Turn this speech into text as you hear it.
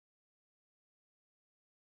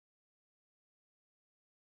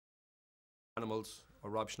Animals or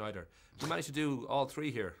Rob Schneider. You managed to do all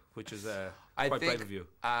three here, which is quite brave of you.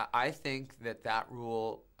 I think that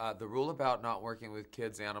rule, the rule about not working with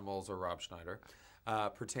kids, animals, or Rob Schneider,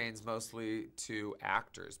 pertains mostly to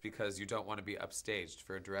actors because you don't want to be upstaged.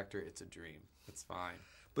 For a director, it's a dream. It's fine.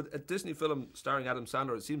 But a Disney film starring Adam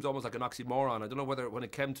Sandler, it seems almost like an oxymoron. I don't know whether when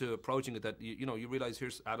it came to approaching it that, you realise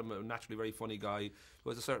here's Adam, a naturally very funny guy who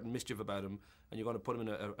has a certain mischief about him, and you're going to put him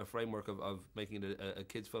in a framework of making it a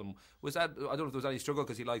kid's film. Was that, I don't know if there was any struggle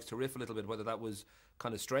because he likes to riff a little bit, whether that was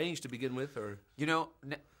kind of strange to begin with? Or now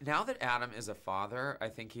that Adam is a father, I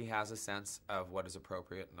think he has a sense of what is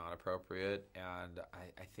appropriate and not appropriate, and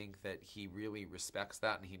I think that he really respects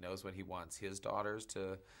that, and he knows what he wants his daughters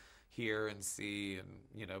to hear and see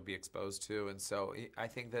and be exposed to, and so I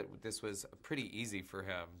think that this was pretty easy for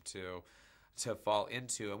him to fall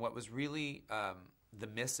into. And what was really the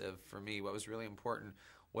missive for me, what was really important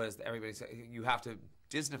was that everybody said you have to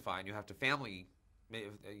Disneyfy and you have to family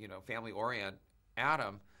orient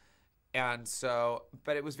Adam. And so,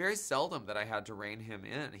 but it was very seldom that I had to rein him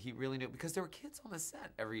in. He really knew, because there were kids on the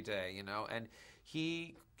set every day, and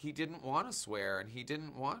he didn't want to swear and he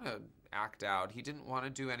didn't want to act out. He didn't want to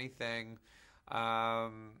do anything that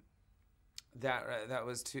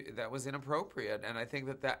was inappropriate. And I think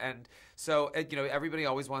and so everybody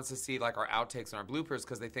always wants to see like our outtakes and our bloopers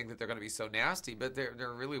because they think that they're going to be so nasty, but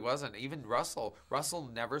there really wasn't. Even Russell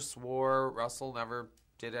never swore. Russell never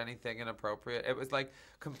did anything inappropriate. It was like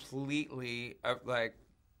completely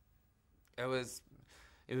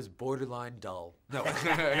it was borderline dull. No,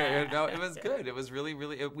 no, it was good. It was really,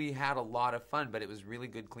 really. We had a lot of fun, but it was really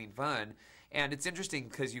good, clean fun. And it's interesting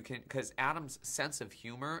because Adam's sense of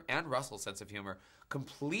humor and Russell's sense of humor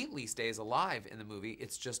completely stays alive in the movie.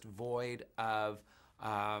 It's just void of,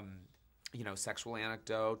 sexual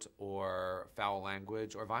anecdote or foul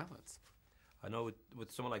language or violence. I know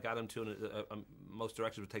with someone like Adam too, most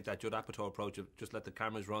directors would take that Judd Apatow approach of just let the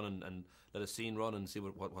cameras run and let a scene run and see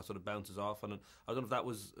what sort of bounces off. And I don't know if that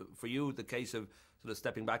was for you the case of sort of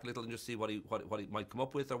stepping back a little and just see what he might come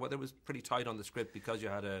up with, or whether it was pretty tight on the script because you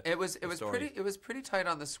had a story. It was pretty tight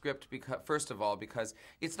on the script because first of all because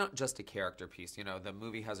it's not just a character piece. The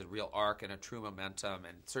movie has a real arc and a true momentum,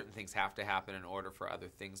 and certain things have to happen in order for other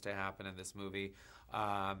things to happen in this movie.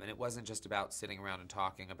 And it wasn't just about sitting around and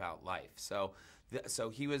talking about life. So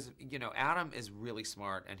he was, Adam is really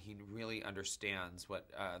smart, and he really understands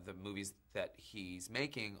what the movies that he's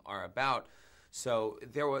making are about. So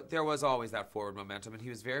there was always that forward momentum, and he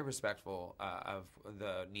was very respectful of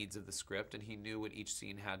the needs of the script, and he knew what each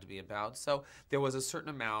scene had to be about. So there was a certain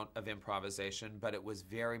amount of improvisation, but it was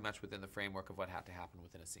very much within the framework of what had to happen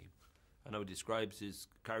within a scene. I know he describes his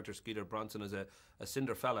character Skeeter Bronson as a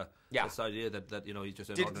cinder fella. Yeah. This idea that he's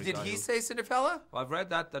just an ordinary guy. Did he say Cinderfella? Well, I've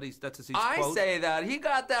read that's his quote. I say that. He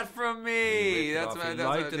got that from me. He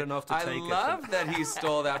liked it enough to take it. I love that he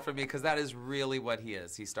stole that from me because that is really what he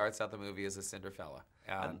is. He starts out the movie as a Cinderfella,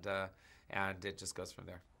 and it just goes from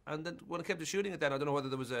there. And then when it came to shooting it, then I don't know whether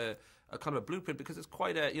there was a kind of a blueprint, because it's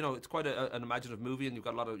quite an imaginative movie, and you've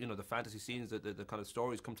got a lot of the fantasy scenes, the kind of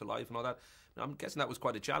stories come to life and all that. Now, I'm guessing that was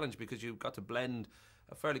quite a challenge because you've got to blend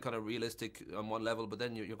a fairly kind of realistic on one level, but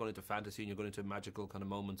then you're going into fantasy and you're going into magical kind of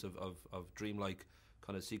moments of dreamlike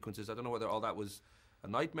kind of sequences. I don't know whether all that was a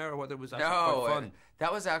nightmare or whether it was actually quite fun.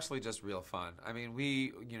 That was actually just real fun. I mean,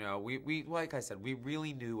 we like I said, we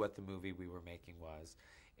really knew what the movie we were making was.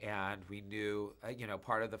 And we knew,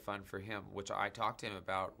 part of the fun for him, which I talked to him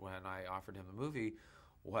about when I offered him the movie,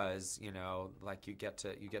 was, like you get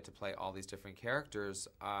to play all these different characters.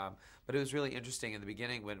 But it was really interesting in the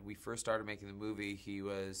beginning when we first started making the movie. He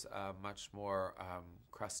was a much more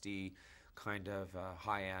crusty, kind of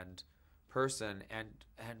high-end person, and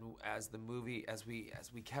as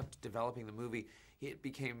we kept developing the movie, it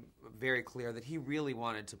became very clear that he really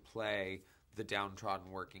wanted to play the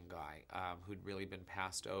downtrodden working guy who'd really been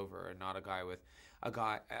passed over, and not a guy with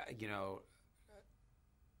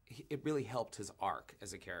it really helped his arc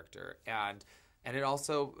as a character, and it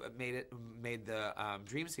also made the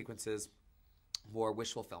dream sequences more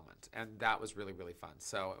wish fulfillment, and that was really, really fun.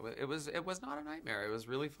 So it was not a nightmare. It was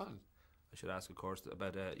really fun. I should ask, of course,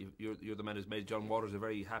 about you're the man who's made John Waters a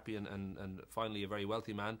very happy and finally a very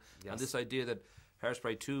wealthy man. Yes. And this idea that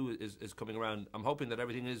Hairspray 2 is coming around. I'm hoping that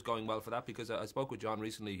everything is going well for that, because I spoke with John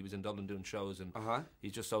recently. He was in Dublin doing shows, and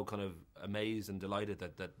he's just so kind of amazed and delighted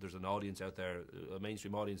that there's an audience out there, a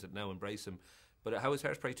mainstream audience that now embrace him. But how is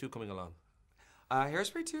Hairspray 2 coming along?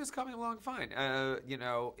 Hairspray 2 is coming along fine.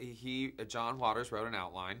 John Waters wrote an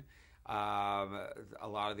outline. A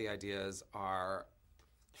lot of the ideas are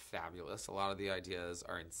fabulous. A lot of the ideas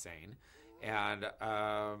are insane. And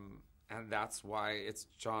And that's why it's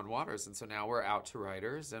John Waters. And so now we're out to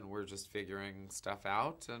writers, and we're just figuring stuff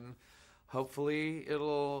out, and hopefully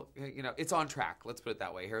it'll, it's on track. Let's put it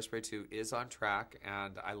that way. Hairspray 2 is on track,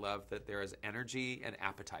 and I love that there is energy and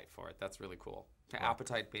appetite for it. That's really cool.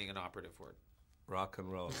 Appetite being an operative word. Rock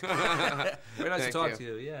and roll. Very nice to talk to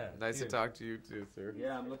you. Yeah. Nice to talk to you too, sir.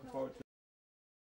 Yeah, I'm looking forward to